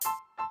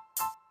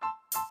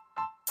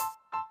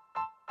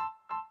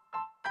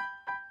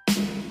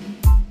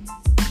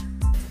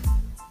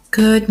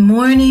Good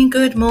morning,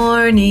 good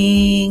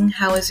morning.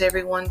 How is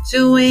everyone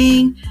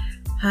doing?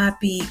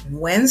 Happy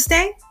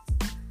Wednesday.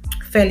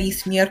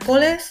 Feliz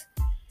miércoles.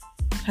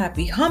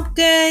 Happy hump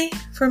day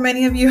for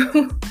many of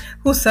you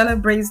who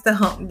celebrates the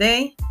hump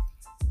day.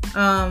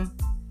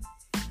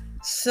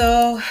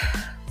 So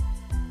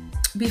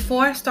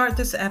before I start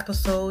this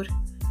episode,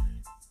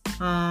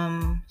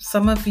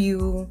 some of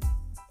you,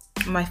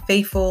 my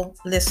faithful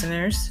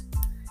listeners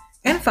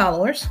and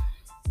followers,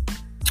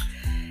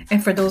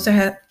 and for those that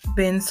have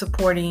been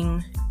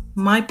supporting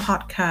my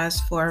podcast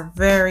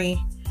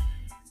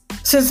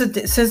since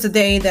the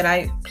day that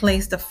I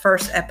placed the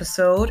first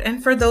episode,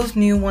 and for those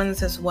new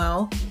ones as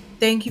well,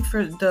 thank you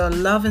for the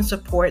love and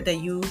support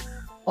that you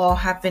all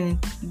have been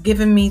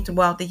giving me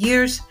throughout the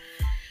years.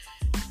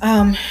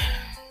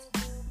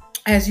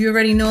 As you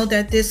already know,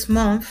 that this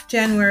month,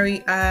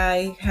 January,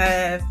 I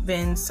have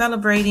been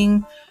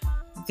celebrating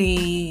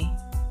the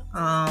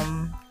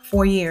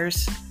 4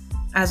 years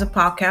as a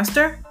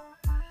podcaster.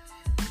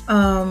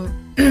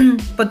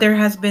 But there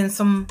has been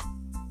some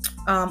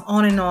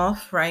on and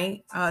off,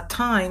 right?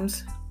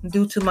 Times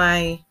due to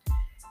my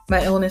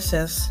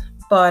illnesses.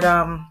 But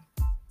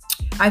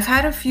I've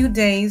had a few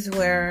days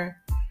where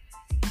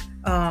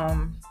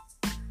I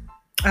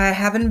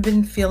haven't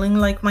been feeling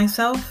like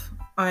myself,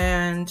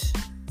 and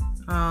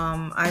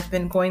I've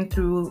been going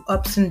through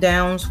ups and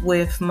downs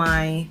with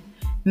my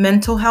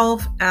mental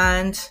health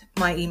and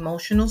my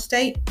emotional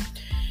state.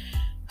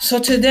 So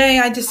today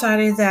I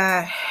decided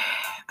that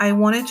I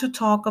wanted to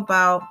talk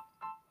about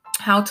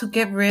how to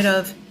get rid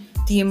of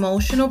the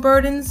emotional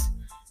burdens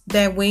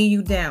that weigh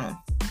you down.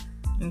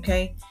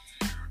 Okay.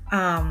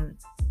 And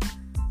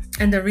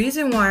the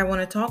reason why I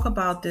want to talk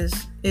about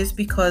this is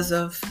because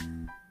of,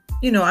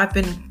 I've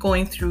been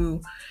going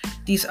through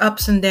these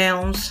ups and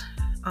downs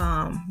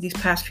these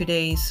past few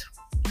days.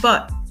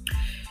 But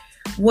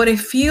what it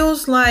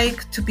feels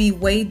like to be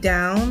weighed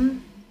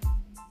down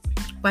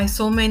by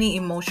so many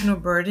emotional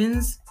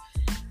burdens,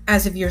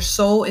 as if your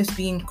soul is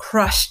being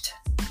crushed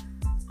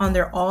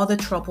under all the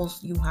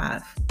troubles you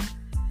have.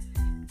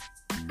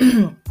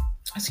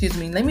 Excuse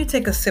me. Let me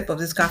take a sip of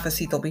this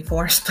cafecito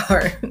before I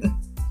start.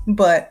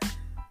 But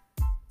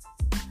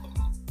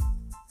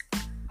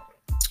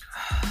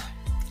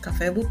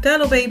Café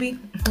Butelo, baby.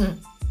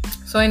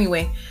 So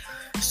anyway,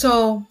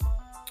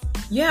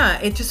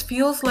 it just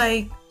feels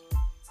like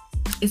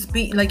it's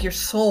like your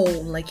soul,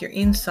 like your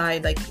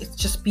inside, like it's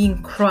just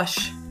being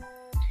crushed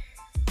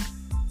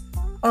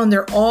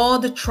under all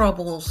the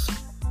troubles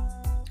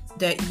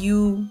that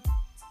you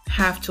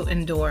have to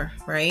endure,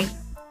 right?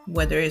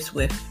 Whether it's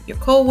with your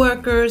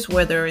coworkers,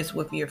 whether it's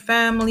with your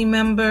family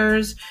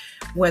members,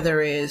 whether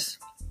it's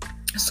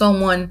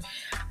someone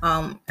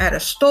at a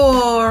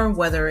store,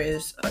 whether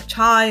it's a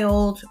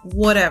child,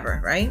 whatever,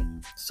 right?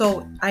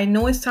 So I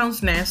know it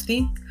sounds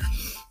nasty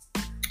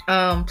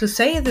to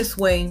say it this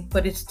way,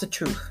 but it's the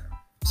truth.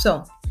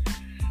 So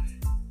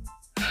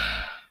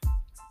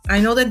I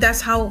know that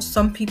that's how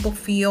some people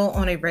feel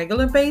on a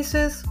regular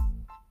basis.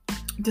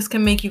 This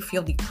can make you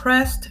feel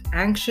depressed,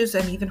 anxious,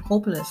 and even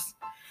hopeless.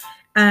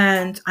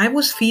 And I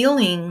was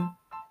feeling,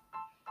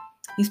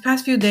 these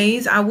past few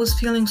days, I was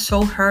feeling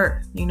so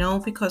hurt,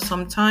 because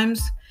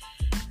sometimes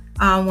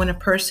when a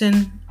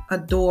person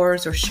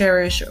adores or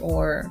cherishes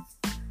or,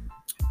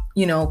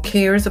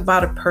 cares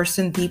about a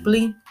person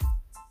deeply,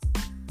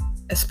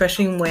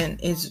 especially when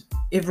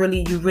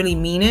you really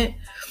mean it,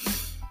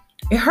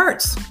 it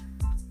hurts.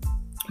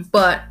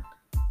 But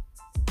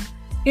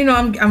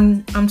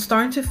I'm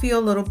starting to feel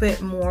a little bit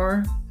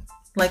more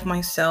like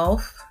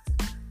myself,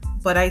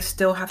 but I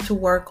still have to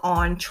work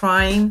on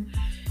trying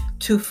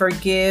to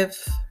forgive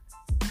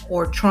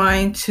or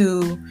trying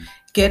to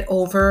get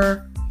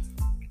over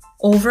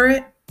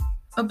it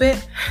a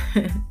bit.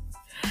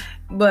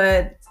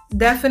 But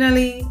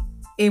definitely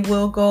it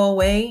will go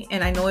away,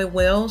 and I know it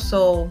will.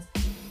 So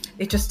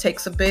it just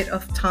takes a bit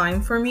of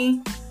time for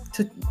me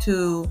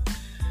to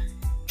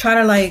try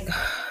to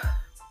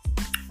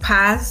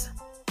pass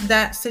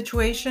that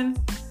situation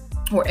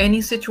or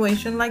any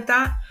situation like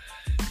that.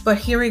 But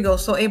here we go.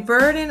 So a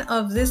burden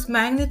of this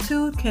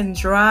magnitude can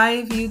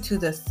drive you to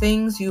the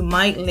things you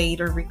might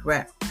later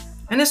regret.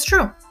 And it's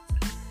true.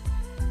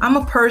 I'm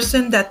a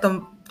person that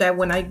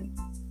when I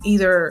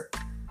either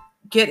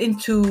get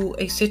into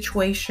a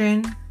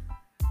situation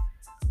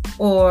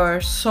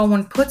or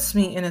someone puts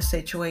me in a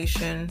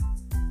situation,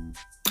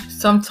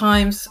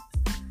 sometimes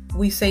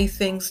we say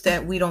things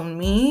that we don't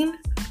mean.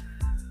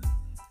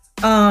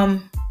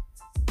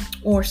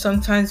 Or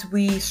sometimes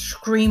we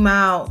scream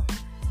out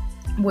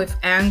with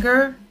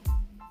anger,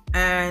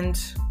 and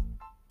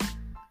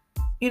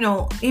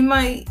it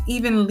might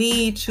even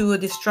lead to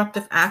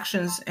destructive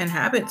actions and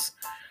habits.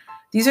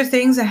 These are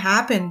things that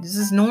happen. This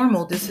is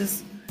normal. This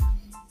is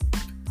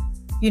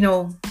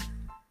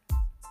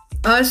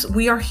us.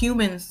 We are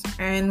humans,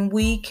 and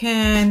we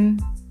can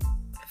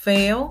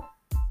fail,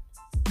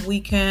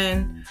 we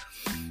can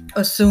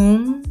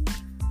assume,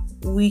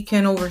 we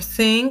can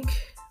overthink,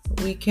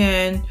 we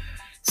can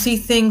see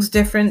things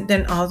different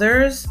than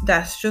others.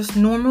 That's just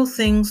normal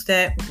things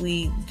that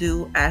we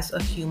do as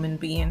a human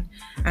being,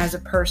 as a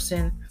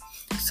person.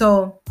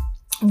 So,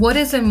 what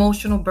is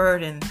emotional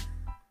burden?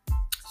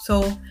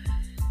 So,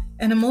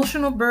 an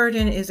emotional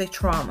burden is a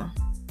trauma,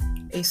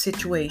 a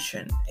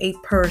situation, a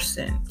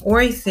person,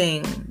 or a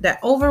thing that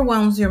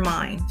overwhelms your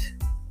mind.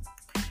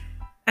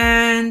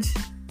 And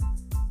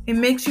it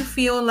makes you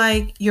feel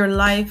like your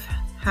life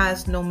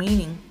has no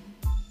meaning.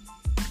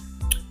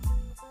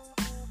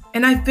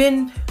 And I've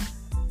been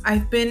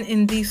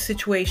in these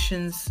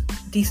situations,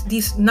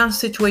 these not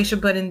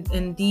situations, but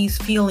in these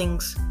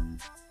feelings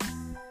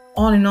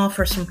on and off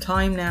for some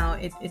time now.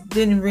 It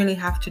didn't really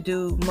have to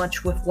do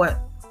much with what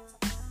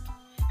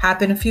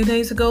happened a few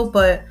days ago,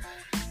 but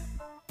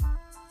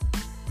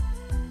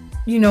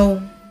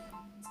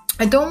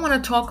I don't want to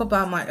talk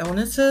about my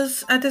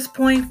illnesses at this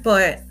point,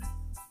 but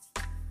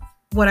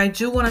what I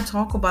do want to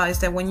talk about is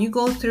that when you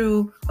go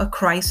through a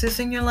crisis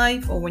in your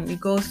life, or when you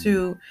go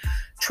through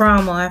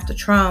trauma after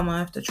trauma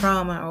after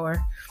trauma,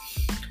 or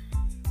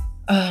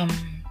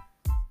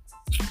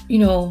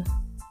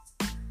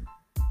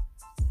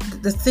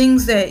the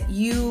things that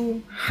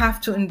you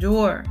have to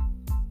endure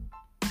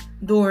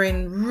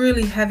during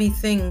really heavy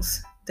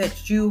things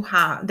that you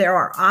have, there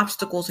are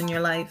obstacles in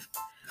your life.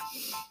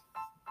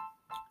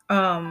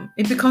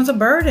 It becomes a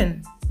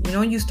burden.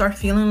 You start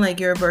feeling like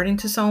you're a burden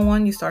to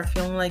someone. You start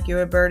feeling like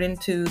you're a burden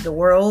to the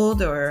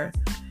world, or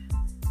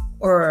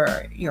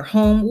your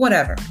home,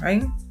 whatever,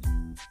 right?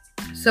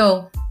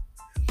 So,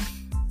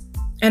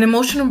 an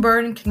emotional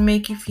burden can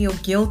make you feel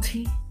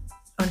guilty,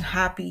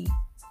 unhappy,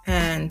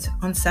 and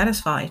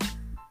unsatisfied.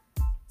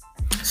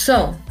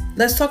 So,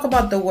 let's talk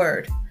about the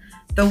word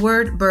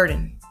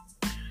burden.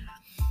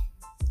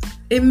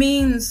 It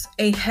means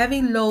a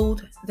heavy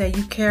load that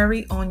you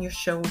carry on your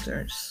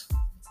shoulders.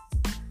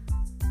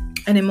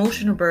 An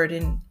emotional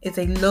burden is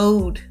a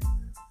load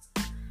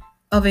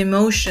of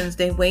emotions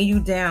that weigh you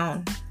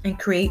down and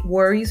create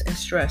worries and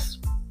stress.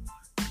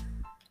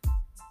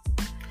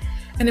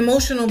 An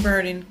emotional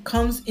burden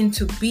comes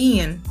into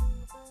being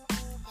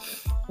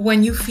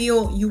when you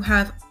feel you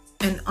have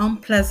an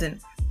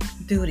unpleasant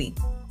duty,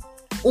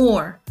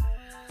 or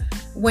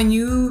when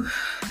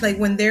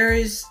there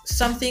is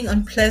something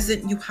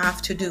unpleasant you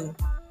have to do,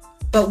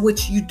 but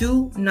which you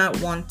do not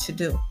want to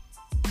do.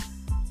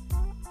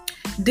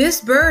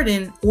 This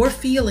burden or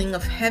feeling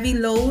of heavy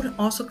load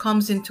also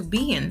comes into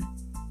being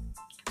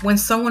when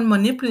someone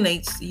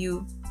manipulates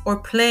you or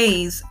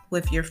plays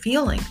with your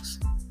feelings.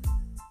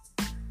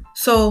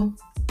 So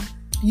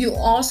you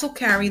also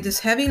carry this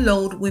heavy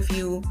load with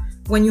you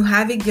when you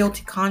have a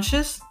guilty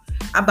conscience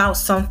about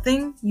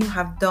something you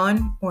have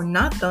done or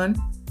not done,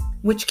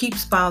 which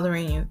keeps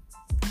bothering you.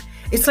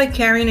 It's like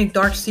carrying a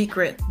dark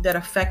secret that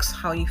affects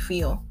how you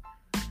feel.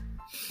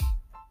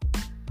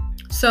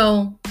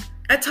 So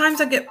at times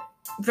I get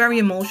very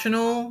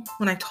emotional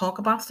when I talk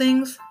about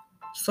things.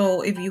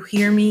 So if you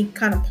hear me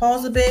kind of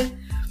pause a bit,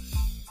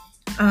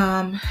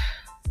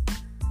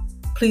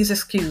 please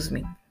excuse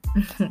me.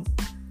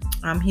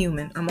 I'm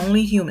human. I'm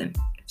only human.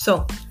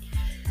 So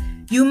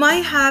you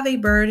might have a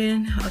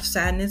burden of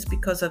sadness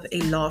because of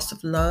a loss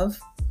of love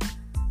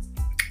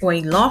or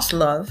a lost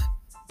love,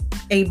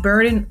 a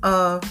burden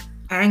of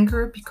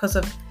anger because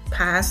of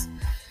past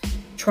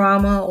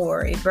trauma,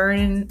 or a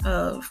burden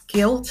of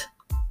guilt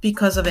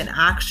because of an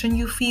action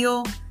you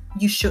feel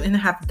you shouldn't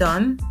have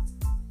done.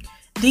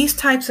 These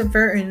types of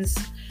burdens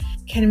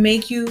can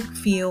make you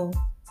feel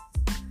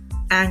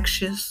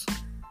anxious,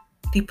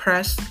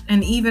 depressed,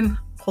 and even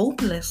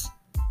hopeless.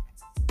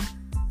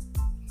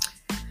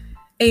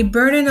 A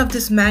burden of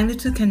this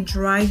magnitude can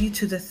drive you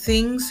to the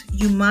things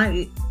you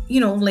might,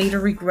 later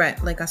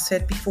regret, like I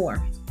said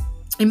before.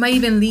 It might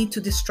even lead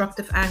to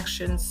destructive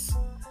actions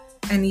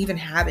and even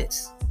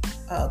habits,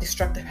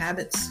 destructive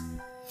habits.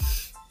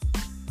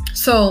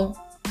 So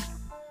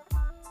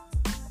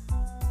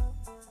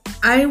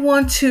I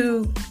want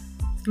to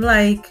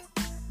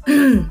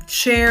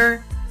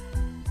share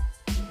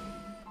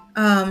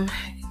a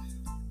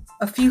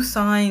few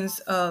signs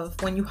of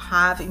when you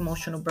have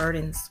emotional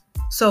burdens.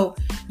 So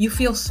you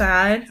feel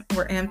sad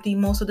or empty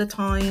most of the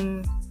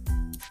time.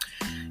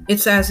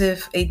 It's as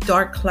if a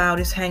dark cloud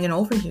is hanging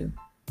over you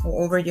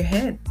or over your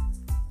head.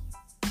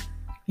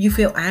 You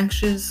feel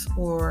anxious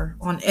or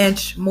on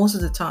edge most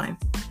of the time.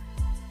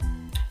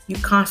 You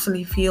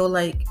constantly feel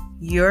like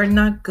you're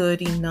not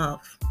good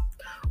enough,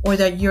 or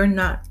that you're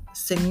not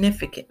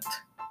significant.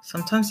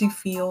 Sometimes you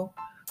feel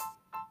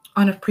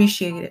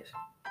unappreciated.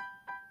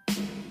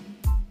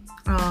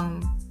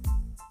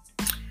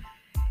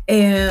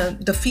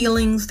 And the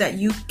feelings that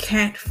you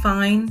can't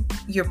find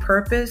your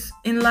purpose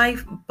in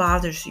life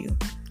bothers you.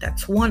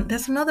 That's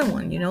another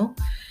one,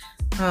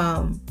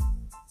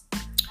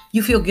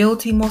 You feel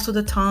guilty most of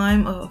the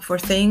time for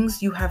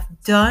things you have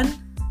done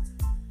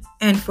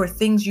and for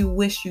things you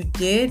wish you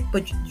did,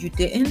 but you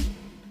didn't.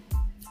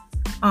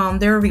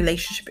 There are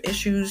relationship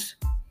issues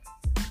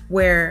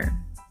with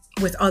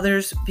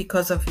others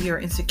because of your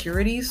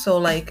insecurities. So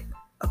like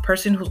a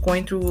person who's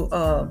going through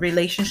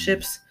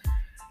relationships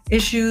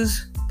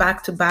issues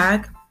back to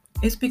back,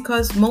 it's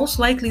because most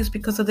likely it's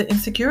because of the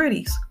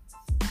insecurities.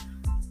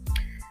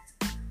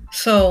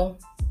 So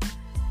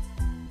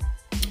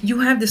you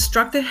have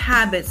destructive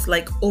habits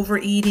like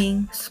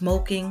overeating,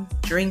 smoking,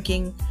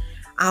 drinking,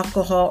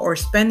 alcohol, or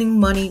spending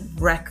money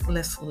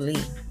recklessly.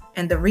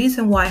 And the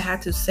reason why I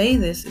had to say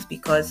this is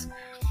because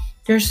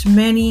there's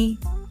many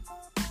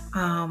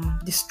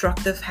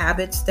destructive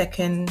habits that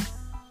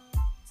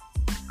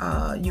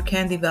you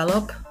can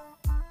develop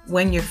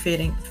when you're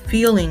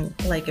feeling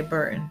like a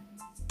burden.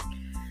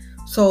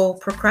 So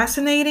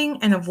procrastinating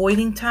and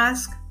avoiding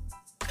tasks,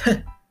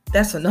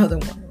 that's another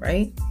one,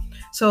 right?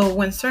 So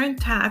when certain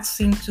tasks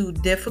seem too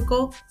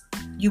difficult,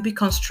 you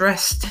become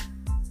stressed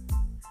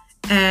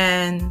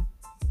and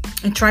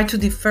try to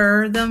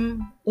defer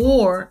them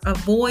or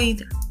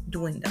avoid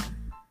doing them.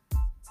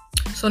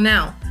 So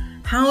now,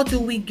 how do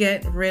we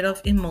get rid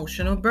of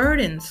emotional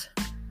burdens?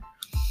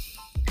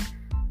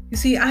 You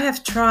see, I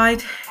have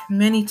tried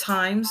many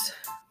times.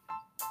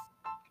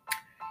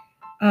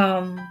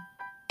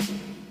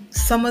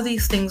 Some of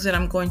these things that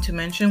I'm going to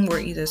mention were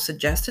either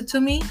suggested to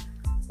me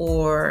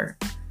or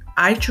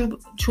I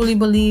truly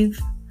believe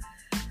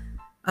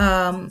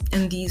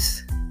in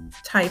these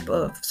type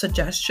of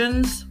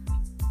suggestions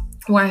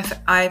where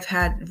I've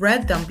had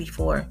read them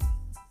before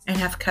and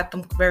have kept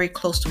them very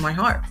close to my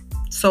heart.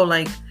 So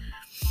like,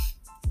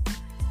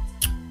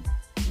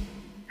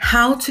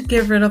 how to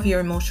get rid of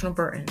your emotional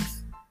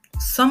burdens.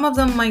 Some of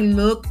them might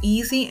look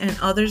easy and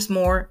others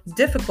more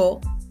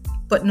difficult,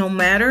 but no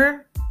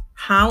matter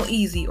how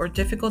easy or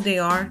difficult they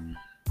are,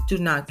 do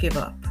not give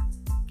up.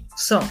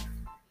 So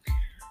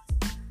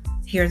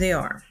here they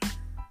are.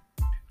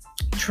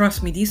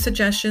 Trust me, these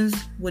suggestions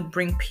would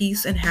bring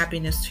peace and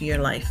happiness to your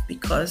life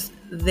because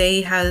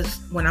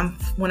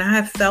when I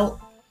have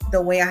felt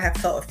the way I have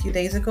felt a few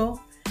days ago,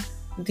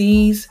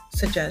 these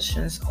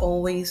suggestions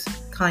always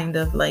kind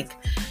of like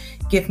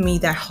give me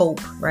that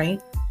hope,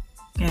 right?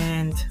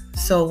 And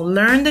so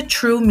learn the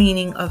true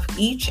meaning of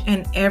each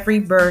and every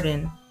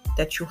burden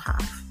that you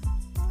have.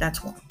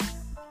 That's one.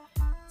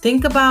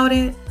 Think about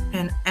it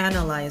and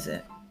analyze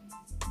it.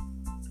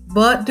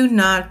 But do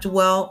not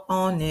dwell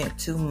on it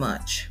too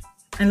much.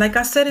 And like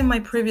I said in my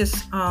previous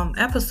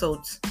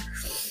episodes,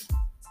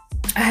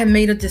 I had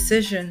made a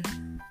decision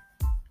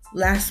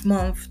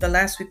the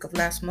last week of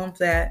last month,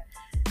 that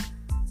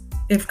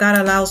if God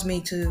allows me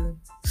to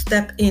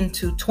step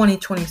into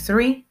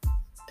 2023,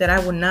 that I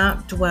will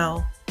not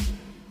dwell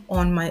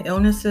on my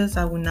illnesses.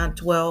 I will not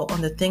dwell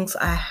on the things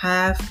I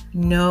have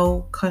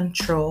no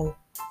control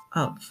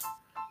of.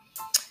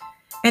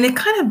 And it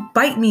kind of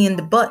bite me in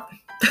the butt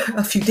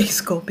a few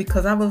days ago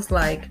because I was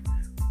like,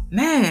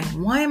 man,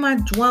 why am I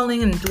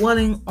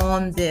dwelling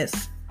on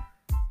this?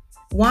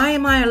 Why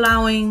am I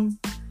allowing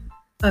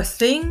a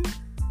thing,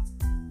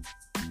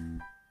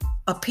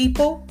 a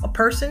people, a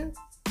person,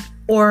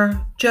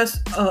 or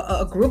just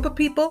a group of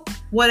people,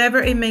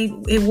 whatever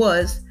it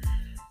was,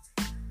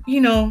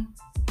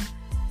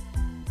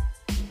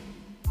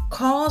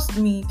 caused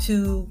me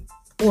to,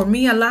 or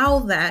me allow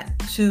that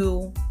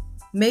to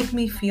make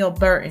me feel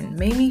burdened,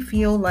 made me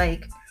feel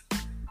like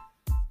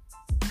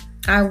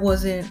I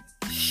wasn't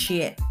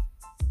shit.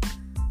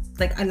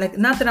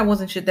 Not that I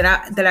wasn't shit,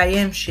 that I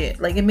am shit.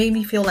 Like, it made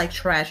me feel like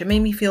trash.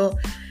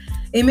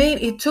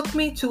 It took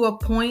me to a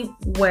point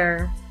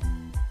where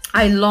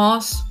I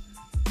lost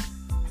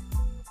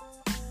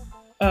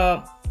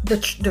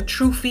the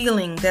true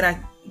feeling that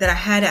I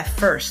had at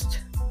first.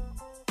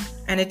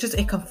 And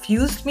it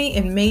confused me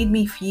and made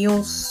me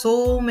feel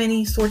so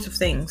many sorts of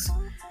things.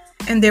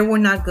 And they were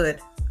not good.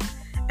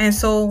 And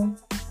so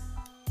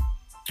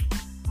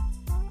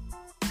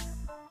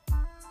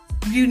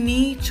you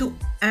need to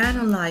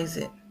analyze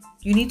it.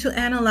 You need to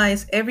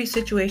analyze every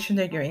situation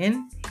that you're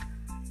in.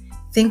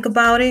 Think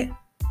about it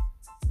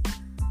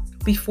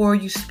before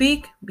you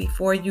speak,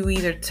 before you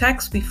either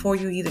text, before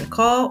you either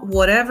call,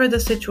 whatever the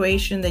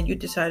situation that you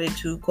decided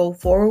to go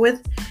forward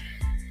with.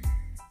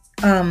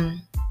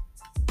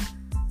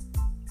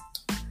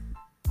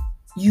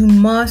 You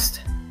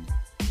must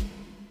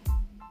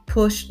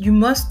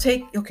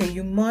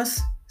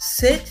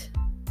sit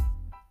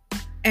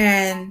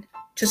and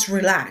just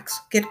relax,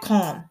 get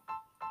calm.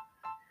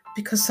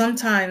 Because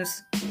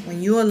sometimes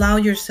when you allow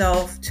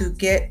yourself to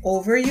get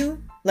over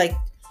you, like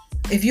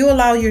if you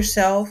allow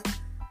yourself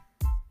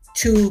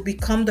to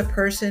become the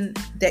person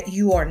that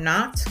you are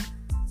not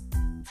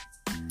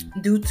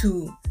due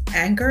to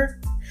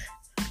anger,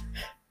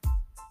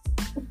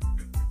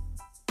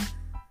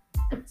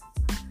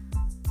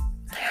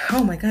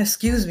 oh my God,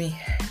 excuse me.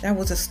 That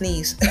was a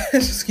sneeze.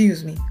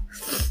 Excuse me.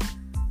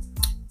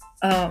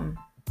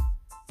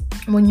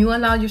 When you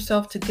allow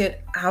yourself to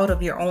get out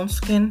of your own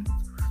skin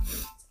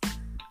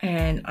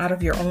and out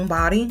of your own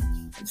body,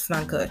 it's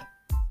not good.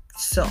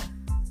 So,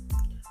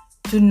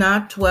 do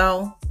not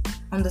dwell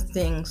on the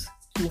things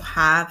you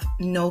have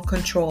no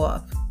control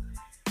of.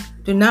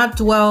 Do not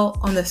dwell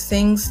on the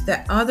things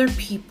that other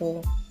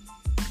people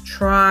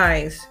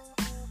tries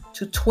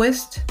to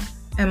twist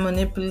and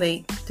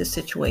manipulate the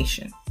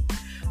situation.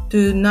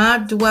 Do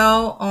not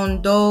dwell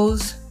on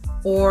those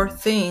or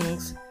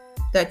things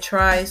that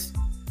tries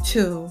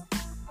to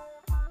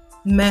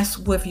mess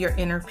with your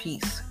inner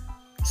peace.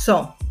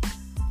 So,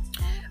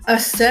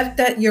 accept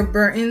that your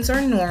burdens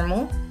are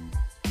normal.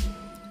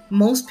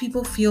 Most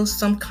people feel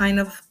some kind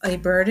of a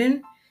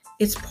burden.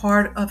 It's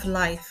part of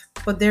life,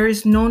 but there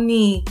is no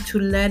need to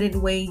let it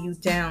weigh you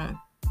down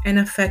and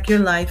affect your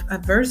life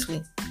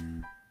adversely.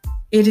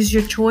 It is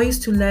your choice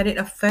to let it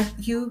affect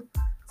you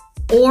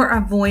or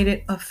avoid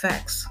its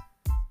effects.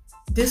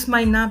 This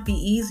might not be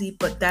easy,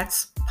 but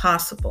that's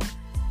possible.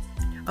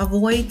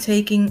 Avoid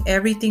taking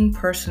everything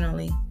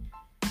personally.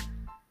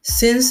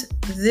 Since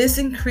this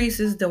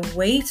increases the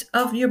weight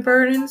of your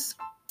burdens,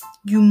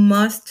 you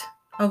must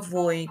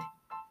avoid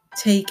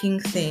taking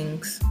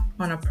things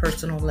on a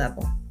personal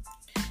level.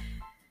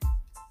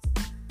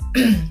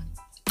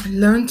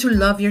 Learn to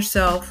love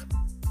yourself,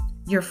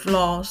 your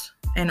flaws,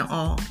 and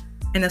all,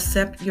 and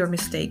accept your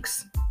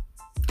mistakes.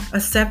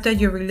 Accept that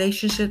your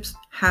relationships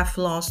have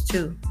flaws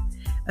too.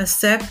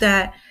 Accept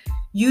that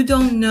you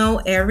don't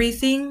know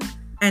everything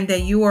and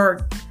that you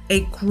are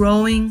a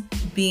growing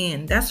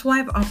being. That's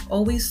why I've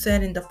always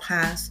said in the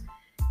past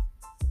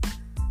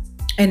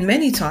and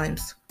many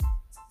times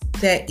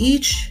that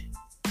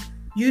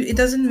it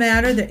doesn't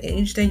matter the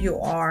age that you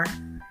are,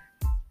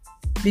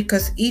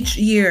 because each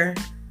year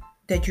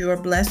that you are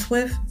blessed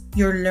with,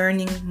 you're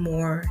learning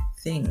more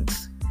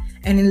things.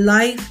 And in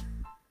life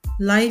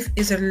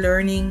is a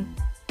learning.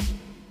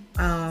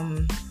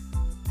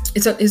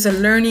 It's a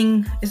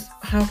learning.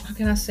 How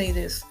can I say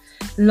this?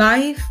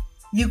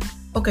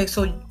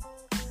 So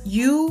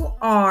you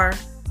are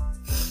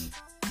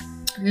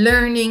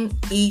learning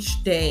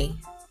each day,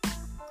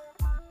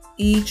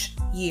 each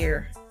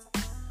year.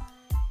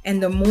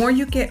 And the more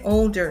you get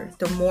older,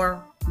 the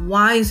more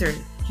wiser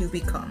you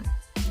become.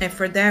 And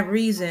for that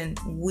reason,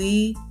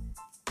 we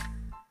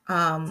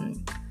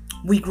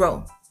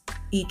grow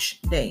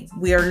each day.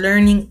 We are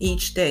learning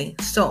each day.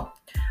 So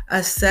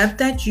accept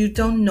that you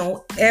don't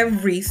know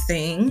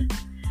everything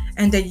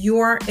and that you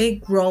are a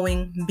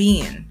growing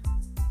being.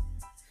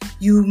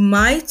 You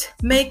might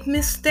make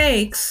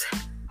mistakes,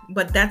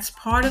 but that's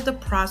part of the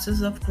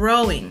process of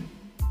growing.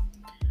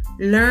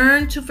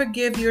 Learn to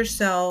forgive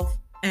yourself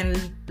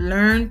and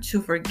learn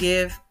to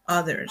forgive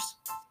others.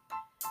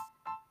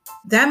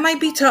 That might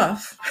be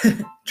tough.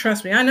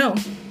 Trust me, I know.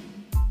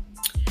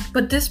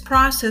 But this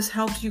process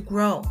helps you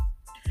grow.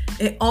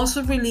 It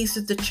also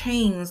releases the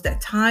chains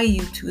that tie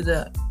you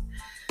to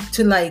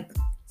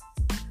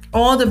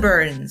all the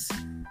burdens,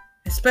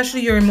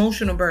 especially your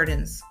emotional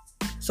burdens.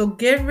 So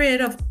get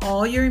rid of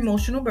all your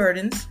emotional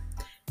burdens.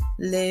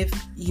 Live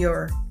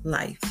your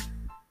life.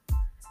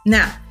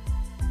 Now,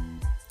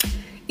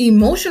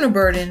 emotional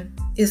burden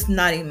is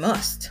not a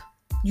must.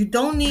 You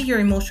don't need your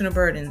emotional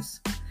burdens.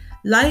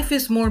 Life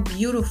is more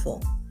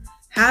beautiful,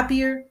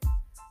 happier,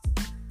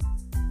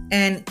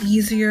 and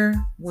easier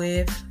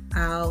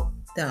without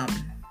them.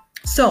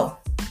 So,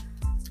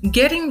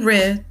 getting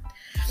rid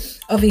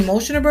of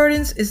emotional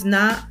burdens is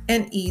not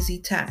an easy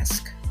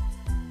task.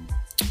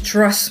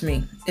 Trust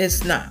me,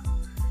 it's not.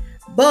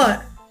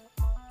 But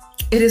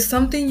it is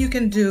something you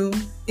can do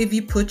if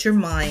you put your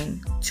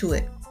mind to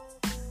it.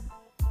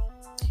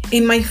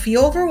 It might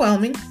feel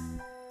overwhelming,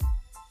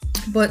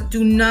 but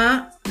do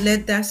not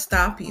let that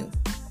stop you.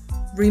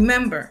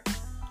 Remember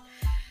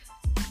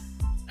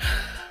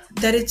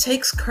that it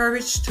takes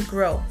courage to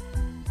grow,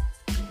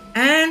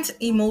 and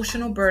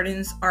emotional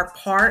burdens are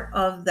part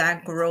of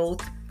that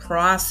growth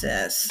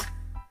process.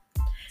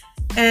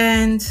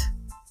 And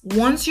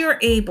once you're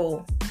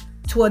able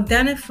to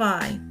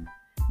identify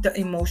the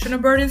emotional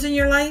burdens in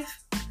your life,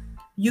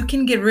 you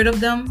can get rid of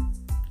them.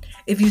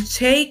 If you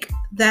take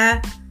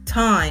that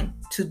time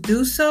to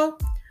do so,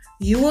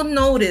 you will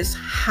notice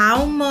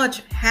how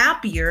much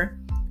happier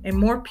and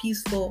more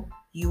peaceful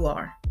you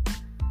are.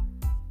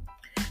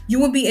 You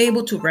will be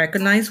able to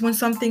recognize when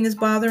something is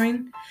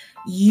bothering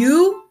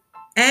you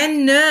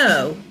and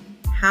know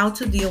how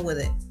to deal with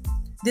it.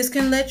 This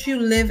can let you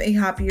live a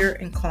happier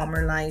and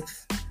calmer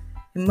life,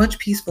 a much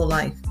peaceful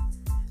life.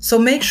 So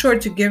make sure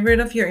to get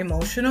rid of your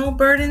emotional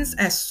burdens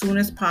as soon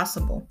as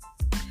possible.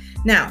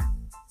 Now,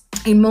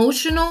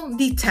 emotional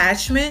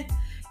detachment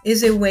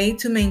is a way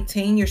to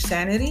maintain your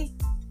sanity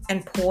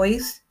and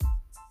poise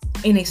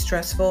in a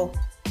stressful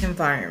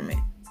environment.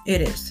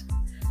 It is.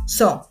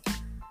 So,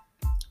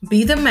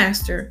 be the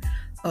master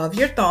of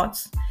your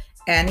thoughts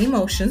and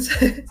emotions,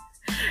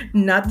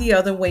 not the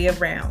other way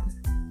around.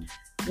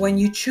 When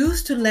you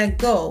choose to let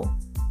go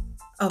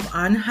of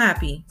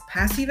unhappy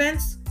past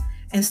events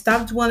and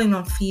stop dwelling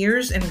on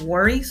fears and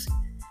worries,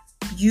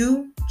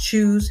 you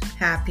choose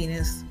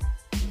happiness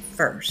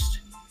first.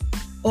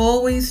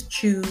 Always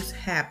choose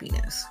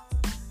happiness.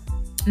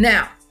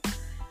 Now,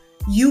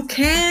 you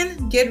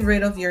can get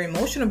rid of your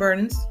emotional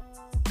burdens.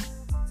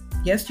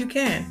 Yes, you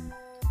can.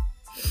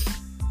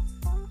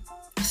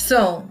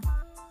 So,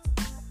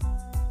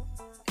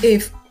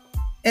 if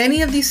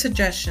any of these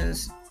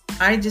suggestions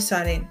I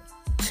decided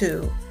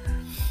to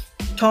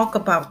talk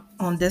about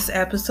on this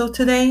episode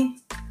today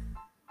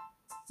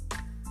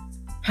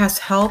has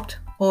helped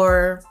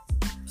or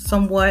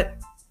somewhat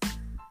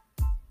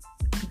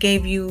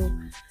gave you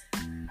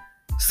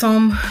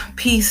some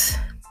peace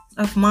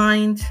of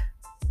mind.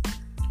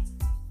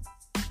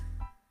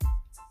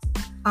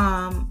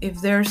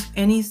 If there's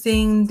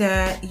anything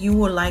that you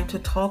would like to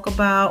talk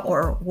about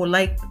or would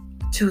like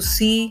to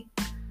see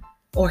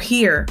or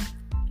hear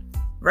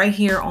right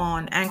here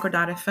on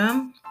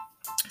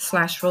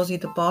anchor.fm/Rosie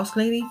the Boss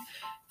Lady,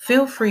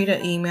 feel free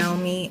to email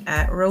me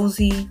at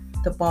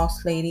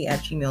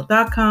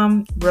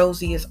roseythebosslady@gmail.com.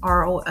 Rosie is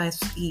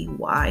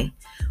ROSEY.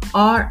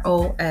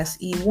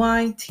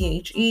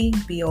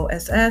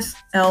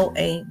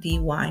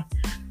 ROSEYTHEBOSSLADY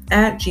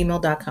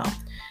 @gmail.com.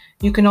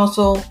 You can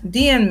also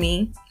DM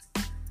me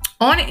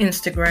on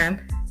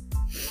Instagram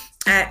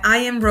at I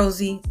am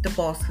Rosie the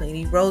Boss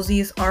Lady. Rosie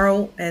is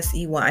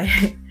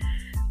ROSEY.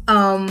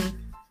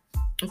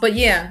 But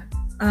yeah,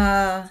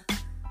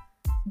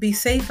 be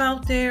safe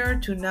out there.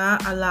 Do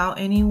not allow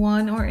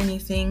anyone or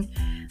anything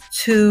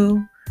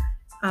to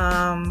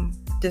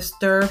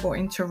disturb or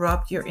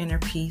interrupt your inner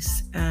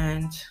peace.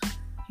 And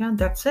yeah,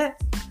 that's it.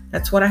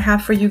 That's what I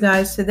have for you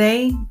guys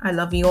today. I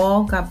love you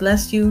all. God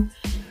bless you.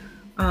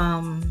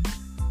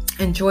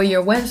 Enjoy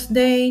your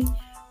Wednesday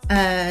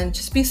and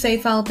just be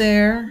safe out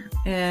there.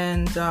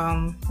 And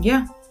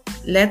yeah,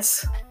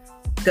 let's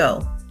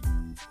go.